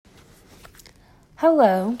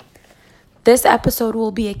Hello. This episode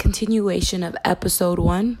will be a continuation of episode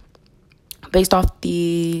 1 based off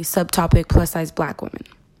the subtopic plus size black women.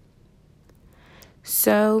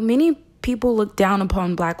 So many people look down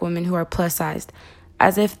upon black women who are plus sized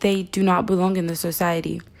as if they do not belong in the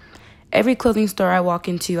society. Every clothing store I walk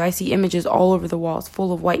into, I see images all over the walls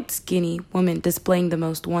full of white, skinny women displaying the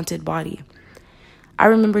most wanted body. I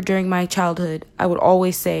remember during my childhood, I would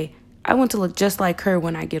always say, I want to look just like her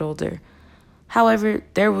when I get older. However,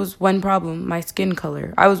 there was one problem, my skin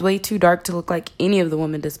color. I was way too dark to look like any of the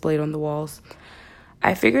women displayed on the walls.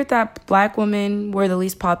 I figured that black women were the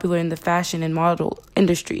least popular in the fashion and model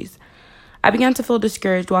industries. I began to feel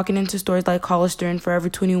discouraged walking into stores like Hollister and Forever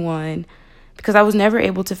 21 because I was never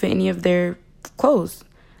able to fit any of their clothes.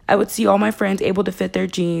 I would see all my friends able to fit their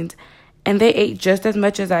jeans, and they ate just as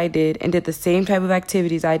much as I did and did the same type of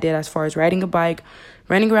activities I did as far as riding a bike,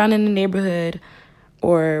 running around in the neighborhood,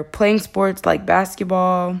 or playing sports like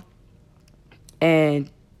basketball and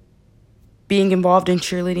being involved in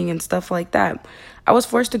cheerleading and stuff like that. I was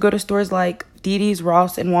forced to go to stores like DD's,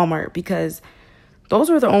 Ross, and Walmart because those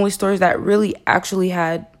were the only stores that really actually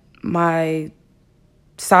had my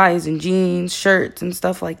size and jeans, shirts, and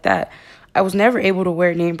stuff like that. I was never able to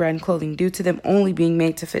wear name brand clothing due to them only being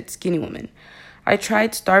made to fit skinny women. I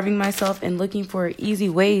tried starving myself and looking for easy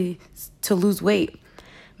ways to lose weight.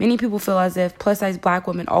 Many people feel as if plus-size black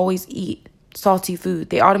women always eat salty food.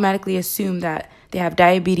 They automatically assume that they have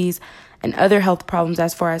diabetes and other health problems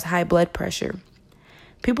as far as high blood pressure.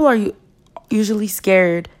 People are usually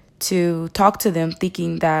scared to talk to them,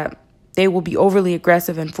 thinking that they will be overly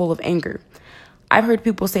aggressive and full of anger. I've heard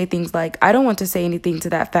people say things like, I don't want to say anything to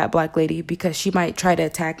that fat black lady because she might try to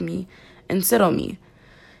attack me and sit on me.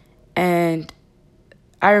 And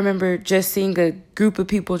I remember just seeing a group of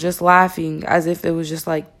people just laughing as if it was just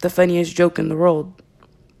like the funniest joke in the world.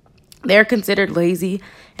 They're considered lazy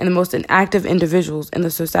and the most inactive individuals in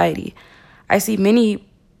the society. I see many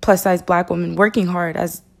plus-size black women working hard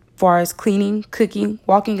as far as cleaning, cooking,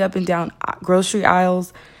 walking up and down grocery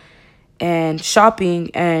aisles, and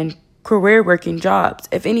shopping and career working jobs.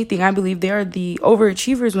 If anything, I believe they are the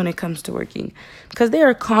overachievers when it comes to working because they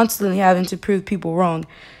are constantly having to prove people wrong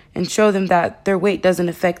and show them that their weight doesn't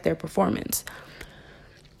affect their performance.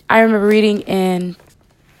 I remember reading in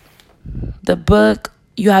the book,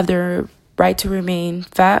 You Have the Right to Remain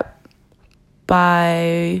Fat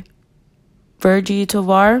by Virgie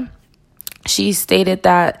Tovar. She stated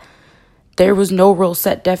that there was no real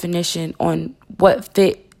set definition on what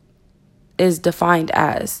fit is defined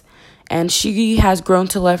as. And she has grown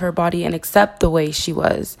to love her body and accept the way she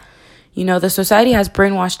was. You know, the society has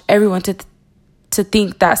brainwashed everyone to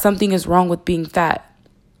think that something is wrong with being fat.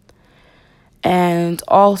 And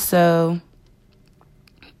also,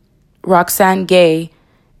 Roxane Gay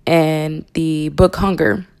in the book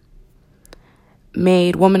Hunger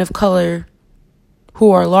made women of color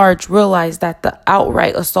who are large realize that the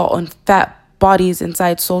outright assault on fat bodies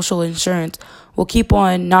inside social insurance will keep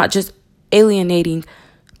on not just alienating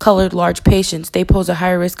colored large patients, they pose a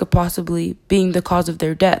higher risk of possibly being the cause of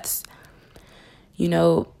their deaths. You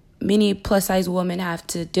know, many plus-size women have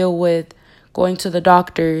to deal with going to the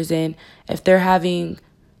doctors, and if they're having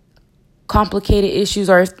complicated issues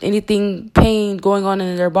or if anything pain going on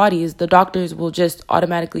in their bodies, the doctors will just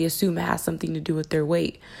automatically assume it has something to do with their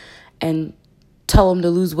weight and tell them to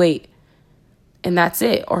lose weight. And that's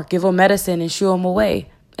it. Or give them medicine and shoo them away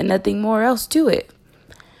and nothing more else to it.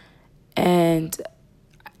 And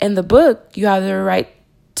in the book, You Have the Right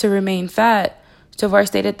to Remain Fat, Tovar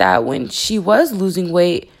stated that when she was losing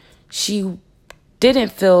weight, she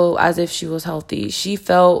didn't feel as if she was healthy. She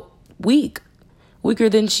felt weaker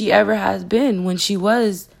than she ever has been when she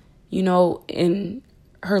was, in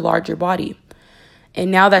her larger body. And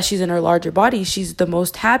now that she's in her larger body, she's the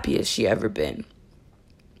most happiest she ever been.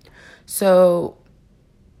 So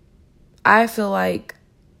I feel like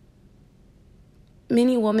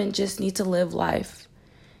many women just need to live life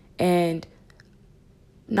and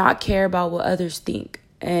not care about what others think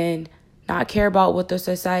and not care about what the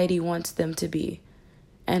society wants them to be,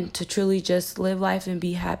 and to truly just live life and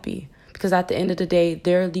be happy, because at the end of the day,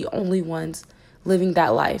 they're the only ones living that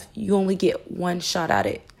life. You only get one shot at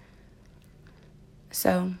it.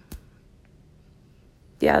 So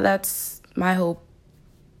yeah, that's my whole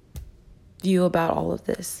view about all of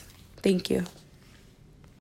this. Thank you.